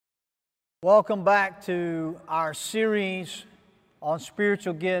Welcome back to our series on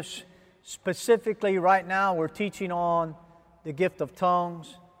spiritual gifts. Specifically, right now, we're teaching on the gift of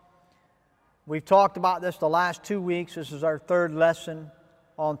tongues. We've talked about this the last 2 weeks. This is our third lesson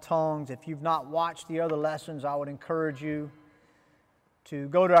on tongues. If you've not watched the other lessons, I would encourage you to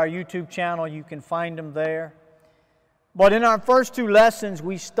go to our YouTube channel. You can find them there. But in our first two lessons,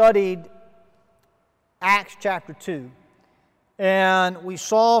 we studied Acts chapter 2. And we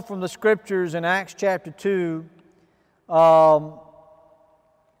saw from the Scriptures in Acts chapter 2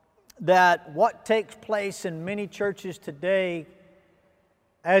 that what takes place in many churches today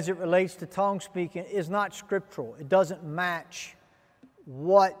as it relates to tongue speaking is not scriptural. It doesn't match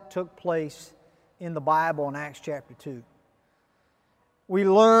what took place in the Bible in Acts chapter 2. We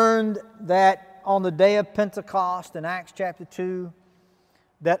learned that on the day of Pentecost in Acts chapter 2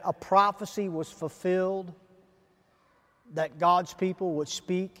 that a prophecy was fulfilled, that God's people would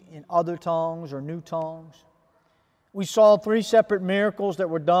speak in other tongues or new tongues. We saw 3 separate miracles that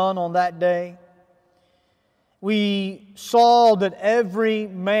were done on that day. We saw that every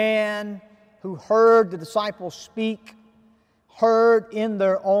man who heard the disciples speak heard in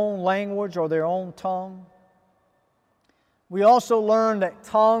their own language or their own tongue. We also learned that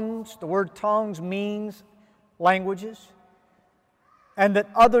tongues, the word tongues means languages, and that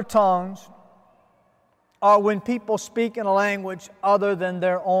other tongues are when people speak in a language other than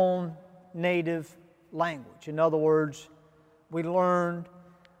their own native language. In other words, we learned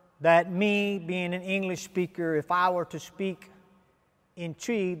that me, being an English speaker, if I were to speak in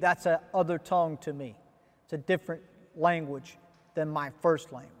Twi, that's a other tongue to me. It's a different language than my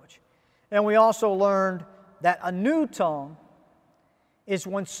first language. And we also learned that a new tongue is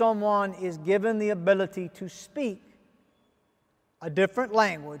when someone is given the ability to speak a different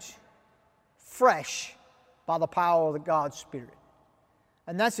language fresh by the power of the God's Spirit.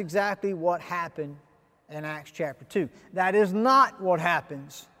 And that's exactly what happened in Acts chapter 2. That is not what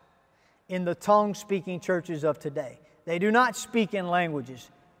happens in the tongue-speaking churches of today. They do not speak in languages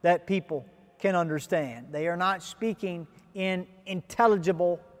that people can understand. They are not speaking in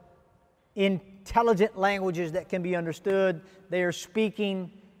intelligent languages that can be understood. They are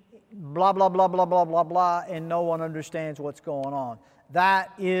speaking blah, blah, blah, blah, blah, blah, blah, and no one understands what's going on.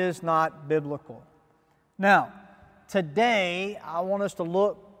 That is not biblical. Now, today, I want us to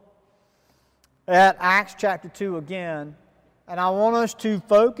look at Acts chapter 2 again, and I want us to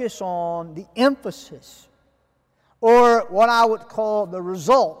focus on the emphasis, or what I would call the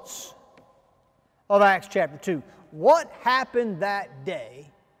results of Acts chapter 2. What happened that day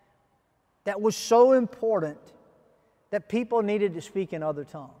that was so important that people needed to speak in other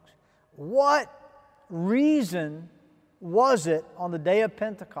tongues? What reason was it on the day of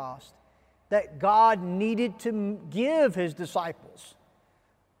Pentecost that God needed to give His disciples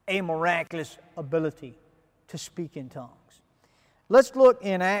a miraculous ability to speak in tongues? Let's look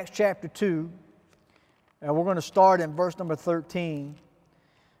in Acts chapter 2, and we're going to start in verse number 13.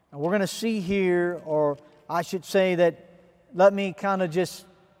 And we're going to see here, or I should say that, let me kind of just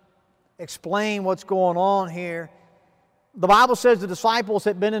explain what's going on here. The Bible says the disciples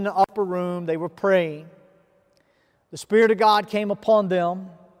had been in the upper room, they were praying. The Spirit of God came upon them.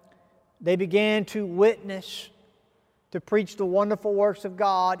 They began to witness, to preach the wonderful works of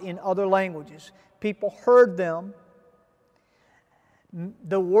God in other languages. People heard them.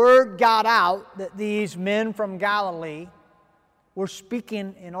 The word got out that these men from Galilee were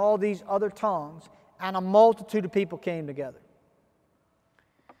speaking in all these other tongues, and a multitude of people came together.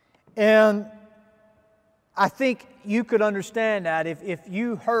 And I think you could understand that if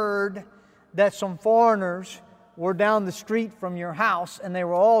you heard that some foreigners were down the street from your house and they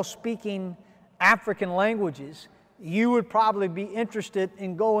were all speaking African languages, you would probably be interested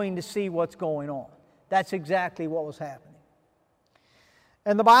in going to see what's going on. That's exactly what was happening.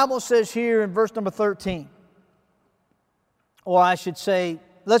 And the Bible says here in verse number 13, or I should say,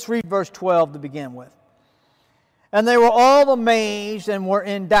 let's read verse 12 to begin with. And they were all amazed and were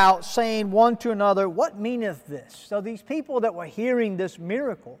in doubt, saying one to another, "What meaneth this?" So these people that were hearing this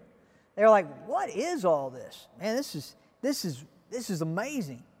miracle, they're like, "What is all this? Man, this is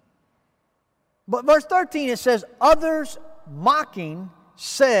amazing." But verse 13, it says, "Others mocking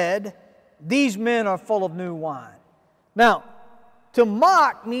said, These men are full of new wine." Now, to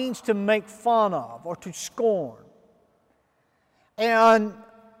mock means to make fun of or to scorn. And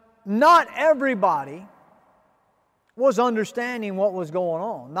not everybody was understanding what was going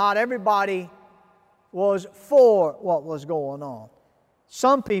on. Not everybody was for what was going on.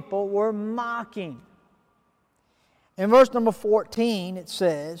 Some people were mocking. In verse number 14, it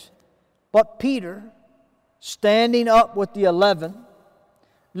says, "But Peter, standing up with the 11,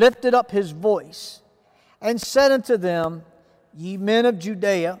 lifted up his voice, and said unto them, Ye men of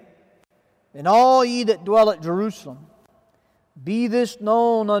Judea, and all ye that dwell at Jerusalem, be this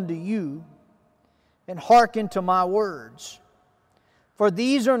known unto you, and hearken to my words. For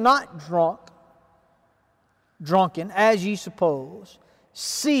these are not drunken, as ye suppose,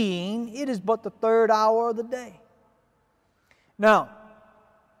 seeing it is but the third hour of the day. Now,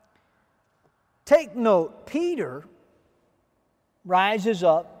 take note, Peter rises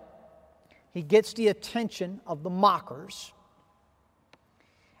up, he gets the attention of the mockers,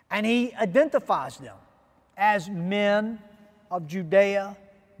 and he identifies them as men of Judea,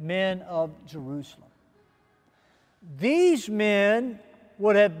 men of Jerusalem. These men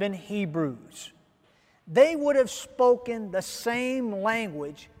would have been Hebrews. They would have spoken the same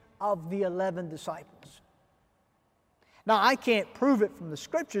language of the 11 disciples. Now, I can't prove it from the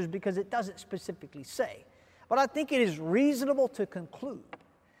Scriptures because it doesn't specifically say, but I think it is reasonable to conclude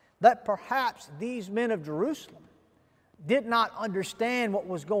that perhaps these men of Jerusalem did not understand what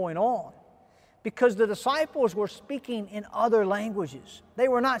was going on because the disciples were speaking in other languages. They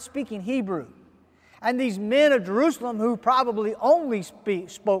were not speaking Hebrew. And these men of Jerusalem, who probably only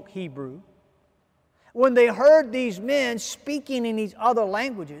spoke Hebrew, when they heard these men speaking in these other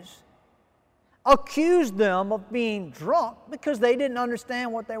languages, accused them of being drunk because they didn't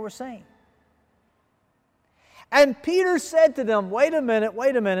understand what they were saying. And Peter said to them, wait a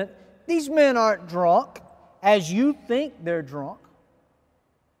minute, these men aren't drunk as you think they're drunk.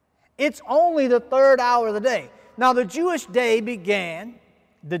 It's only the third hour of the day. Now the Jewish day began,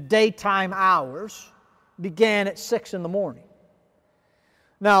 the daytime hours began at 6 in the morning.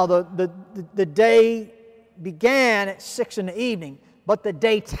 Now the day began at 6 in the evening, but the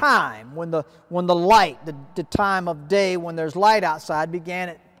daytime, when the light, the time of day when there's light outside, began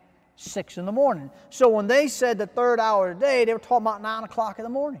at 6 in the morning. So when they said the third hour of the day, they were talking about 9 o'clock in the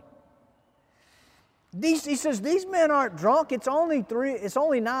morning. He says, these men aren't drunk. It's only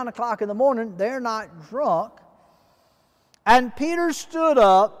 9 o'clock in the morning. They're not drunk. And Peter stood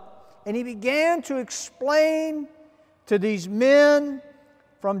up and he began to explain to these men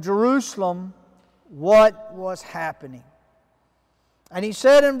from Jerusalem what was happening. And he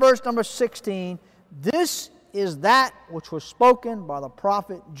said in verse number 16, this is that which was spoken by the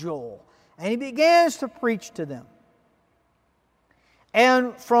prophet Joel. And he begins to preach to them.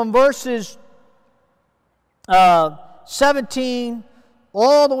 And from verses 17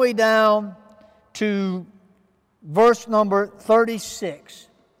 all the way down to verse number 36,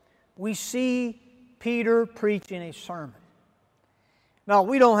 we see Peter preaching a sermon. Now,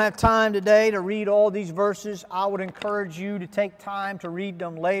 we don't have time today to read all these verses. I would encourage you to take time to read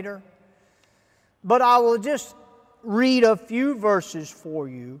them later. But I will just read a few verses for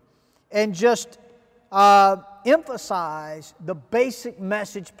you and just emphasize the basic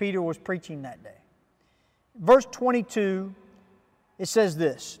message Peter was preaching that day. Verse 22, it says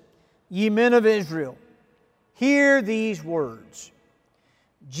this, Ye men of Israel, hear these words.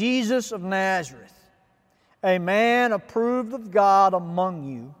 Jesus of Nazareth, a man approved of God among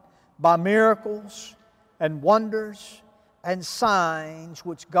you by miracles and wonders and signs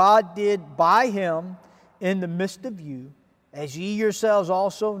which God did by Him in the midst of you, as ye yourselves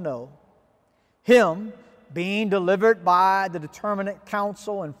also know, Him being delivered by the determinate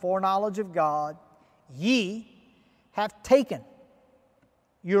counsel and foreknowledge of God, ye have taken.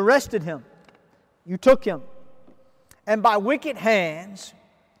 You arrested Him. You took Him. And by wicked hands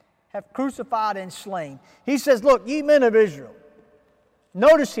have crucified and slain. He says, look, ye men of Israel.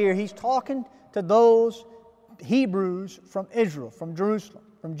 Notice here, he's talking to those Hebrews from Israel, from Jerusalem,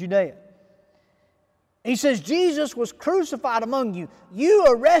 from Judea. He says, Jesus was crucified among you. You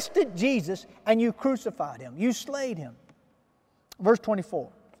arrested Jesus and you crucified Him. You slayed Him. Verse 24.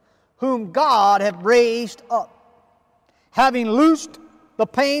 Whom God hath raised up, having loosed the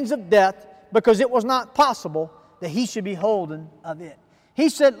pains of death, because it was not possible that He should be holden of it. He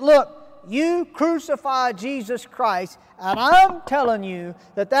said, look, you crucified Jesus Christ, and I'm telling you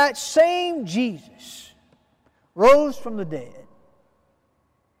that that same Jesus rose from the dead.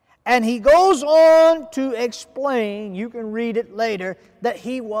 And he goes on to explain, you can read it later, that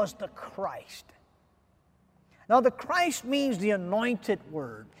He was the Christ. Now the Christ means the anointed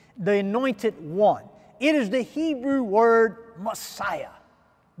word, the anointed one. It is the Hebrew word Messiah,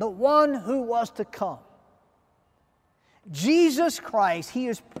 the one who was to come. Jesus Christ, He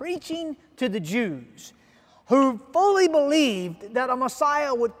is preaching to the Jews who fully believed that a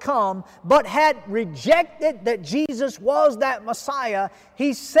Messiah would come, but had rejected that Jesus was that Messiah.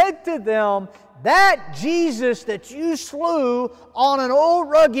 He said to them, that Jesus that you slew on an old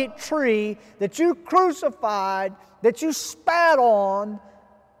rugged tree, that you crucified, that you spat on,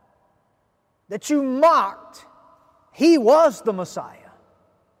 that you mocked, He was the Messiah.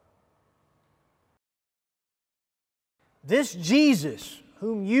 This Jesus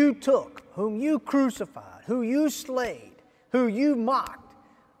whom you took, whom you crucified, who you slayed, who you mocked,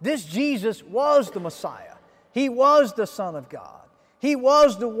 this Jesus was the Messiah. He was the Son of God. He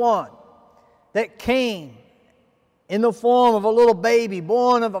was the one that came in the form of a little baby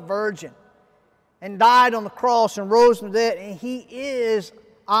born of a virgin and died on the cross and rose from the dead, and He is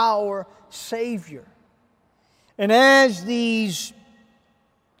our Savior. And as these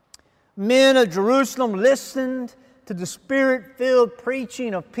men of Jerusalem listened to the Spirit-filled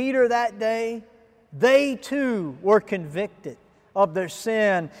preaching of Peter that day, they too were convicted of their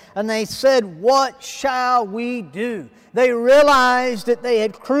sin. And they said, "What shall we do?" They realized that they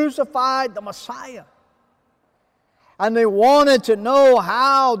had crucified the Messiah. And they wanted to know,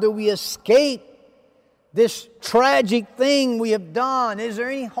 how do we escape this tragic thing we have done? Is there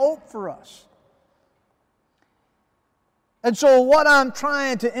any hope for us? And so what I'm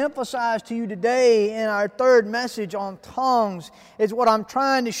trying to emphasize to you today in our third message on tongues is what I'm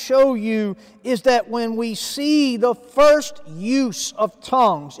trying to show you is that when we see the first use of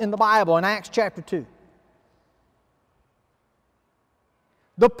tongues in the Bible in Acts chapter 2,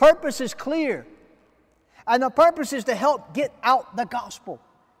 the purpose is clear. And the purpose is to help get out the gospel,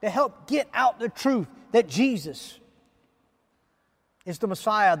 to help get out the truth that Jesus is the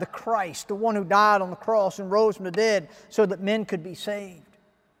Messiah, the Christ, the one who died on the cross and rose from the dead so that men could be saved.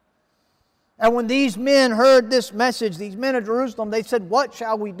 And when these men heard this message, these men of Jerusalem, they said, "What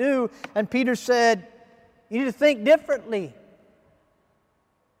shall we do?" And Peter said, "You need to think differently.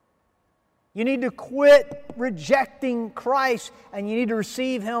 You need to quit rejecting Christ, and you need to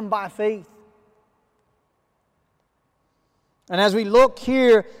receive Him by faith." And as we look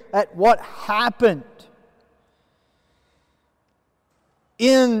here at what happened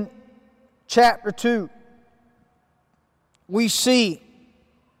in chapter 2, we see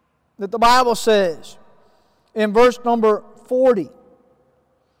that the Bible says in verse number 40,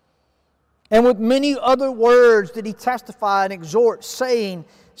 "And with many other words did he testify and exhort, saying,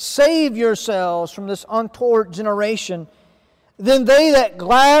 Save yourselves from this untoward generation. Then they that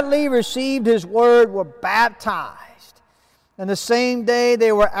gladly received his word were baptized. And the same day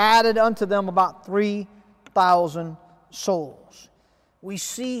they were added unto them about 3,000 souls." We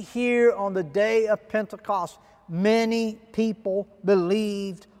see here on the day of Pentecost, many people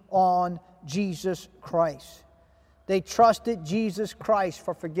believed on Jesus Christ. They trusted Jesus Christ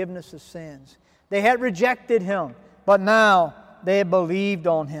for forgiveness of sins. They had rejected Him, but now they had believed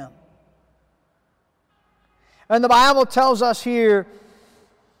on Him. And the Bible tells us here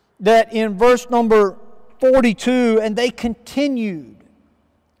that in verse number 42, "And they continued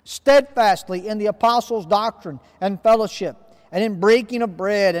steadfastly in the apostles' doctrine and fellowship, and in breaking of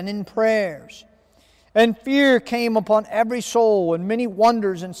bread, and in prayers. And fear came upon every soul, and many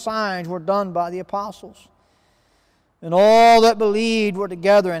wonders and signs were done by the apostles. And all that believed were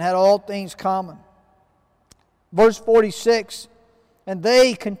together and had all things common." Verse 46, "And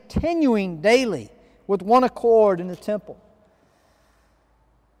they continuing daily with one accord in the temple."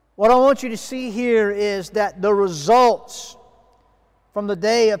 What I want you to see here is that the results from the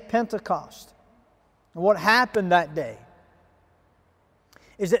day of Pentecost, and what happened that day,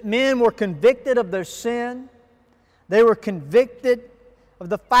 is that men were convicted of their sin. They were convicted of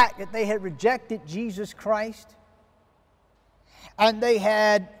the fact that they had rejected Jesus Christ. And they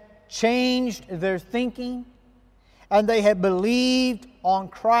had changed their thinking. And they had believed on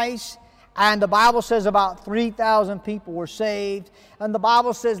Christ. And the Bible says about 3,000 people were saved. And the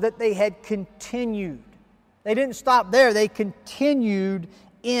Bible says that they had continued. They didn't stop there. They continued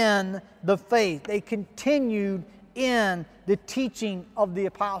in the faith. They continued in the teaching of the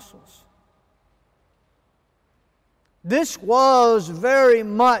apostles. This was very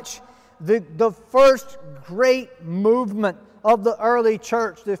much the first great movement of the early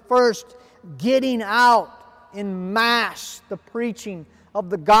church, the first getting out in mass the preaching of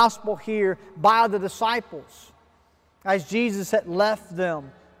the gospel here by the disciples, as Jesus had left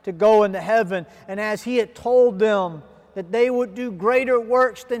them to go into heaven, and as He had told them that they would do greater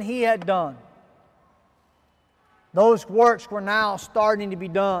works than He had done. Those works were now starting to be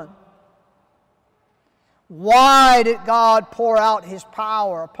done. Why did God pour out His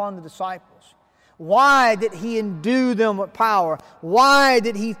power upon the disciples? Why did He endue them with power? Why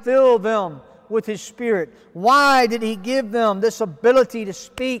did He fill them with His Spirit? Why did He give them this ability to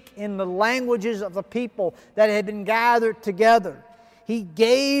speak in the languages of the people that had been gathered together? He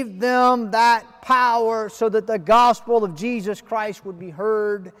gave them that power so that the gospel of Jesus Christ would be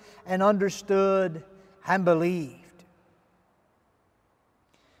heard and understood and believed.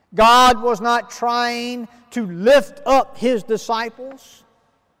 God was not trying to lift up His disciples.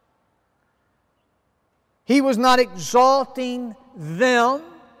 He was not exalting them.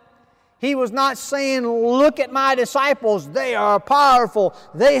 He was not saying, look at my disciples, they are powerful,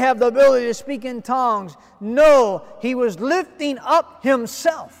 they have the ability to speak in tongues. No, He was lifting up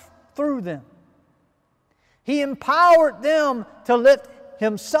Himself through them. He empowered them to lift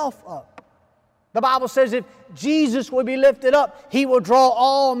Himself up. The Bible says if Jesus will be lifted up, He will draw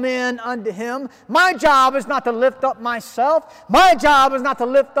all men unto Him. My job is not to lift up myself. My job is not to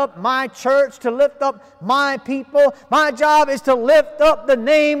lift up my church, to lift up my people. My job is to lift up the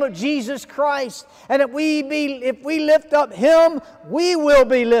name of Jesus Christ. And if we lift up Him, we will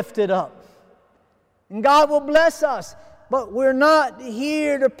be lifted up. And God will bless us. But we're not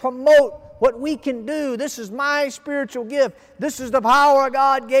here to promote what we can do. This is my spiritual gift. This is the power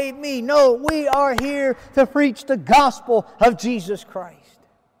God gave me. No, we are here to preach the gospel of Jesus Christ.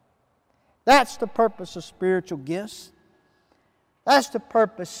 That's the purpose of spiritual gifts. That's the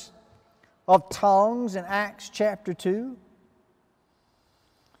purpose of tongues in Acts chapter 2.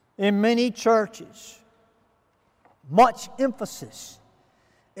 In many churches, much emphasis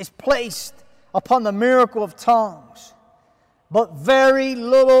is placed upon the miracle of tongues, but very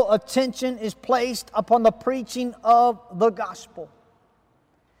little attention is placed upon the preaching of the gospel.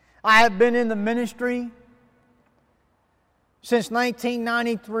 I have been in the ministry since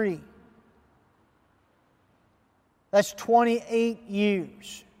 1993. That's 28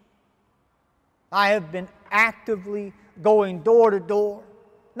 years. I have been actively going door to door,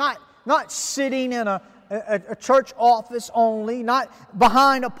 not sitting in a church office only, not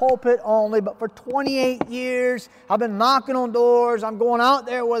behind a pulpit only, but for 28 years I've been knocking on doors. I'm going out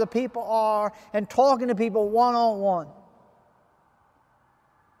there where the people are and talking to people one-on-one.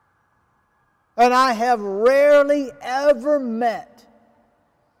 And I have rarely ever met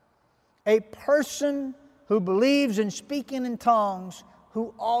a person who believes in speaking in tongues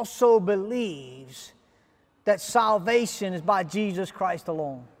who also believes that salvation is by Jesus Christ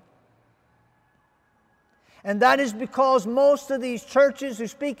alone. And that is because most of these churches who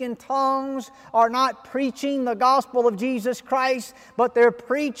speak in tongues are not preaching the gospel of Jesus Christ, but they're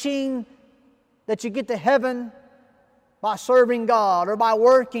preaching that you get to heaven by serving God or by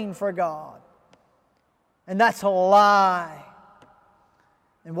working for God. And that's a lie.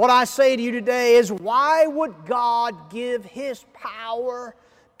 And what I say to you today is, why would God give His power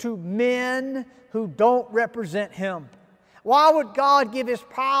to men who don't represent Him? Why would God give His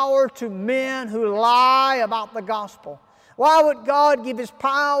power to men who lie about the gospel? Why would God give His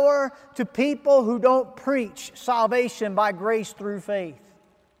power to people who don't preach salvation by grace through faith?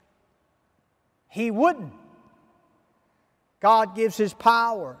 He wouldn't. God gives His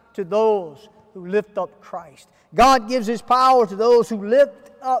power to those who lift up Christ. God gives His power to those who lift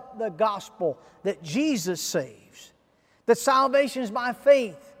up the gospel that Jesus saves. That salvation is by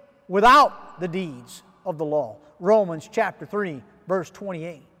faith without the deeds of the law. Romans chapter 3, verse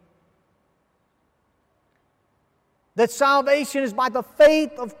 28. That salvation is by the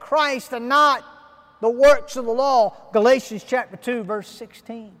faith of Christ and not the works of the law. Galatians chapter 2, verse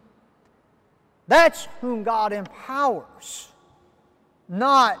 16. That's whom God empowers,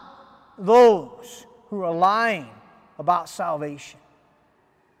 not those who are lying about salvation.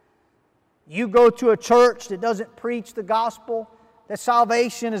 You go to a church that doesn't preach the gospel, that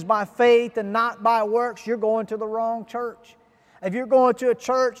salvation is by faith and not by works, you're going to the wrong church. If you're going to a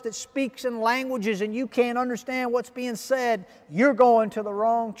church that speaks in languages and you can't understand what's being said, you're going to the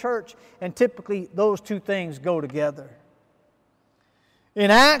wrong church. And typically those two things go together.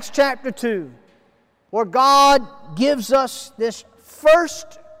 In Acts chapter 2, where God gives us this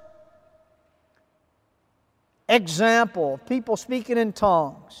first example of people speaking in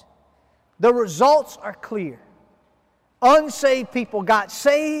tongues, the results are clear. Unsaved people got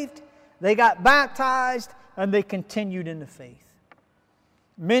saved, they got baptized, and they continued in the faith.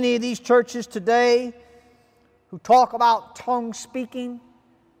 Many of these churches today who talk about tongue speaking,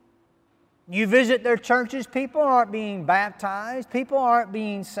 you visit their churches, people aren't being baptized, people aren't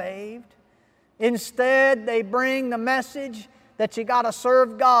being saved. Instead, they bring the message that you got to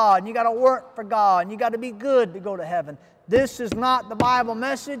serve God, and you got to work for God, and you got to be good to go to heaven. This is not the Bible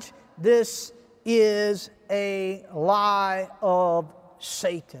message. This is a lie of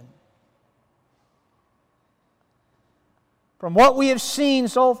Satan. From what we have seen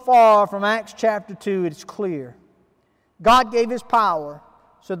so far from Acts chapter 2, it's clear. God gave His power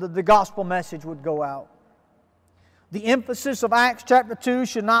so that the gospel message would go out. The emphasis of Acts chapter 2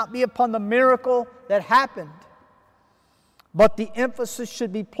 should not be upon the miracle that happened, but the emphasis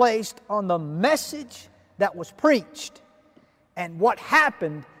should be placed on the message that was preached and what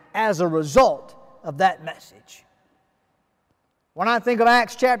happened as a result of that message. When I think of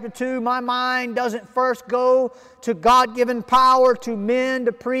Acts chapter 2, my mind doesn't first go to God-given power to men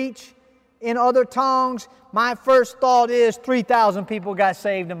to preach in other tongues. My first thought is 3,000 people got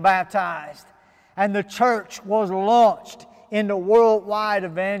saved and baptized. And the church was launched into worldwide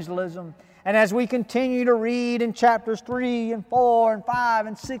evangelism. And as we continue to read in chapters 3 and 4 and 5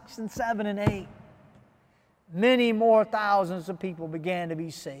 and 6 and 7 and 8, many more thousands of people began to be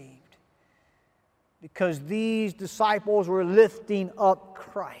saved. Because these disciples were lifting up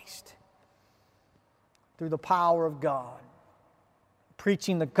Christ through the power of God,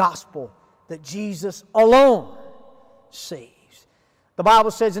 preaching the gospel that Jesus alone saves. The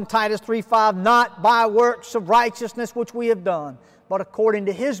Bible says in Titus 3:5, not by works of righteousness which we have done, but according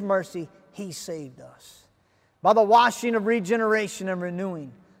to His mercy He saved us, by the washing of regeneration and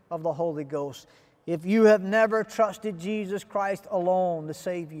renewing of the Holy Ghost. If you have never trusted Jesus Christ alone to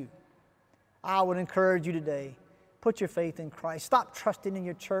save you, I would encourage you today, put your faith in Christ. Stop trusting in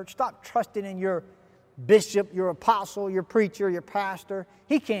your church. Stop trusting in your bishop, your apostle, your preacher, your pastor.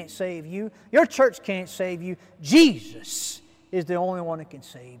 He can't save you. Your church can't save you. Jesus is the only one that can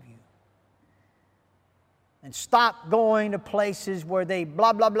save you. And stop going to places where they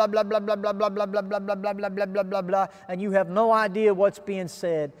blah, blah, blah, blah, blah, blah, blah, blah, blah, blah, blah, blah, blah, blah, blah, blah, blah, blah, and you have no idea what's being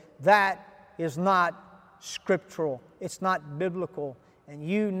said. That is not scriptural. It's not biblical. And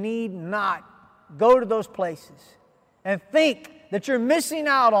you need not go to those places and think that you're missing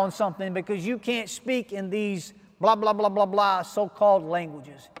out on something because you can't speak in these blah, blah, blah, blah, blah so-called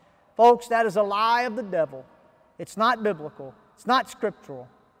languages. Folks, that is a lie of the devil. It's not biblical. It's not scriptural.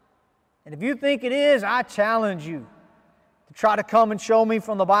 And if you think it is, I challenge you to try to come and show me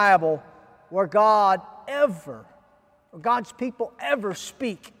from the Bible where God's people ever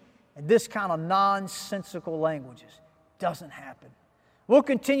speak in this kind of nonsensical languages. It doesn't happen. We'll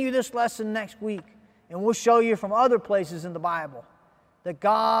continue this lesson next week, and we'll show you from other places in the Bible that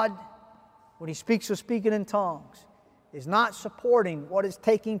God, when He speaks of speaking in tongues, is not supporting what is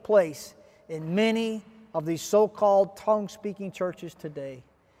taking place in many of these so-called tongue-speaking churches today.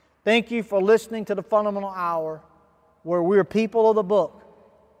 Thank you for listening to the Fundamental Hour, where we're people of the book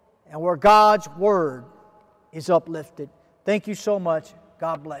and where God's Word is uplifted. Thank you so much.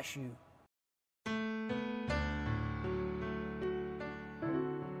 God bless you.